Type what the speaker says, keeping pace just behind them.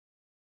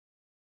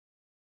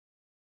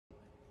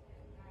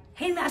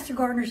Hey, Master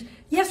Gardeners.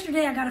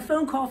 Yesterday I got a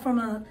phone call from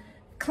a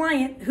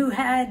client who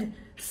had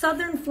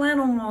southern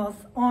flannel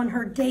moth on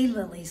her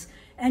daylilies.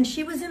 And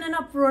she was in an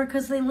uproar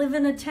because they live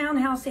in a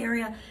townhouse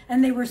area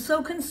and they were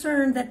so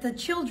concerned that the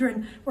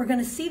children were going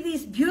to see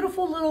these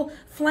beautiful little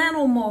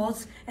flannel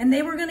moths and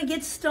they were going to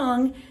get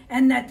stung,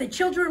 and that the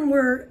children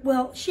were,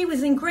 well, she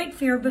was in great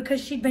fear because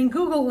she'd been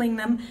Googling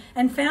them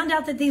and found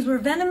out that these were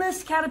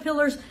venomous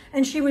caterpillars,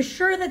 and she was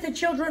sure that the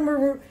children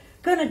were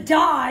going to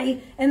die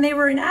and they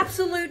were in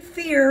absolute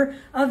fear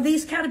of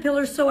these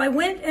caterpillars. So I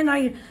went and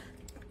I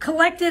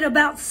collected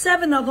about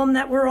 7 of them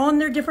that were on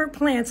their different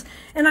plants,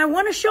 and I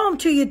want to show them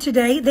to you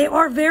today. They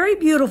are very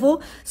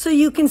beautiful, so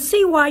you can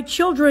see why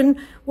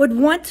children would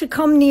want to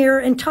come near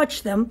and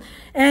touch them.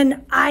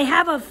 And I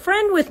have a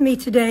friend with me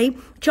today,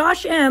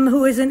 Josh M.,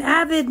 who is an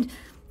avid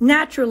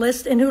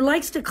naturalist and who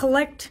likes to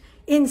collect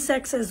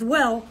insects as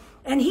well.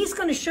 And he's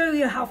going to show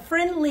you how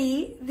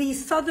friendly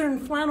these southern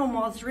flannel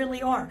moths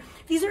really are.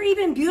 These are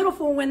even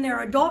beautiful when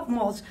they're adult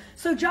moths.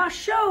 So Josh,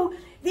 show,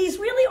 these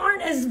really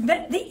aren't as,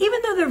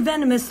 even though they're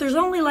venomous, there's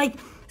only like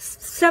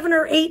 7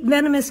 or 8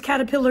 venomous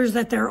caterpillars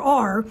that there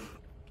are.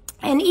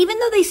 And even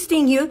though they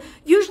sting you,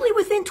 usually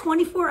within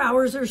 24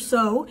 hours or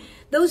so,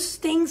 those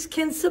stings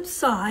can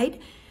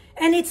subside.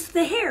 And it's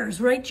the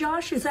hairs, right,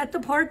 Josh? Is that the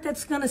part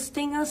that's going to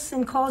sting us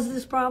and cause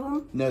this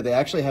problem? No, they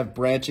actually have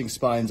branching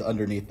spines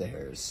underneath the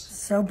hairs.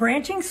 So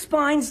branching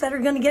spines that are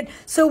going to get,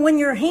 so when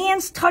your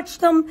hands touch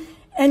them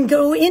and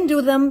go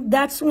into them,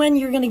 that's when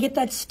you're going to get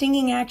that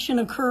stinging action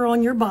occur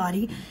on your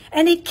body.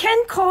 And it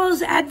can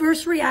cause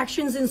adverse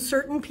reactions in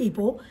certain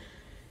people.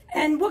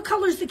 And what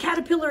color is the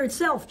caterpillar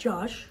itself,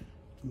 Josh?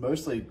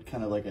 Mostly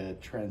kind of like a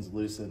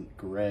translucent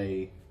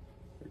gray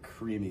or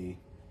creamy.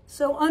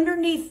 So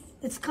underneath,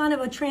 it's kind of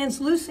a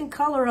translucent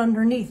color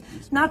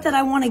underneath. Not that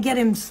I want to get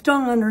him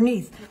stung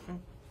underneath.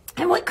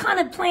 And what kind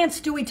of plants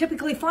do we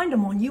typically find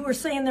them on? You were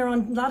saying they're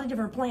on a lot of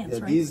different plants,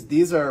 yeah, right?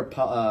 These are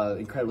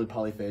incredibly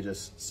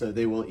polyphagous, so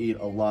they will eat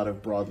a lot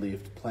of broadleaf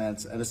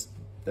plants. And it's,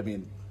 I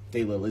mean,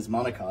 daylilies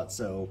monocot,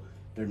 so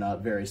they're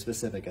not very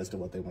specific as to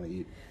what they want to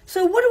eat.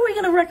 So what are we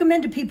going to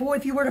recommend to people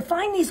if you were to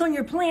find these on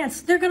your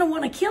plants? They're going to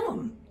want to kill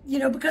them, you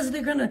know, because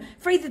they're going to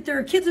afraid that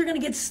their kids are going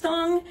to get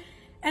stung.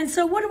 And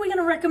so what are we going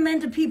to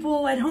recommend to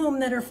people at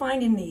home that are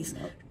finding these?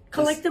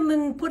 Collect them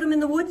and put them in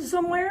the woods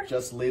somewhere?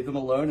 Just leave them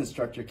alone.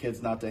 Instruct your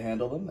kids not to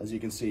handle them. As you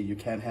can see, you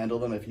can handle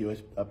them if you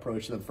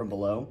approach them from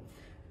below.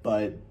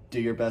 But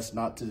do your best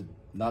not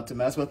to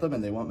mess with them,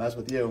 and they won't mess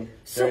with you.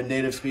 They're a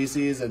native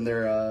species, and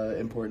they're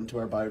important to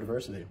our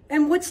biodiversity.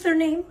 And what's their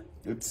name?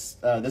 It's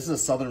this is a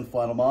southern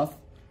flannel moth.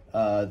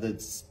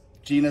 The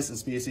genus and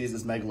species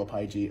is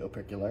Megalopyge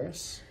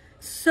opercularis.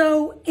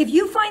 So if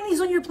you find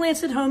these on your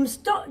plants at home,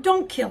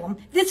 don't kill them.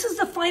 This is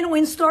the final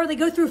instar. They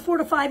go through 4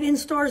 to 5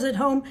 instars at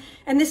home,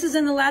 and this is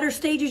in the latter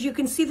stages. You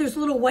can see there's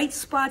little white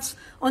spots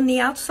on the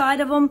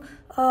outside of them.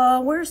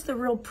 Where's the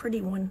real pretty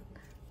one?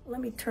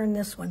 Let me turn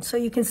this one. So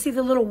you can see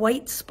the little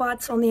white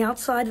spots on the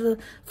outside of the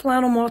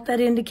flannel moth. That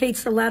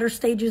indicates the latter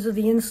stages of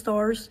the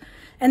instars.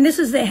 And this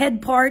is the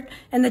head part,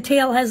 and the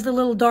tail has the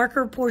little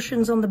darker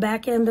portions on the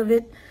back end of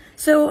it.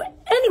 So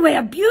anyway,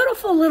 a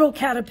beautiful little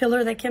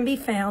caterpillar that can be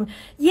found.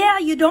 Yeah,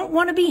 you don't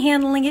want to be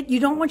handling it.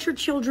 You don't want your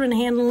children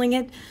handling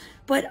it.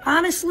 But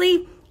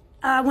honestly,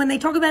 when they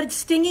talk about it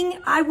stinging,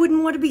 I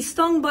wouldn't want to be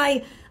stung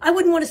by, I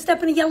wouldn't want to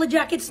step in a yellow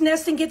jacket's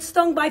nest and get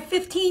stung by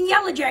 15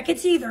 yellow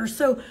jackets either.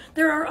 So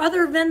there are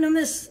other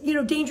venomous, you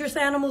know, dangerous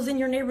animals in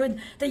your neighborhood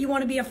that you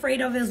want to be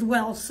afraid of as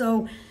well.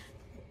 So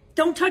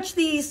don't touch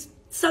these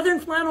southern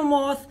flannel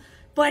moth,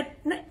 but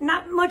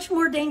not much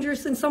more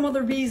dangerous than some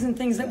other bees and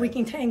things that we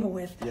can tangle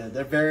with. Yeah,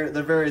 they're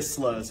very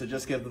slow, so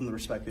just give them the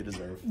respect they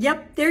deserve.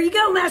 Yep, there you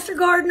go, Master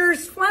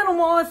Gardeners. Flannel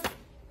moth.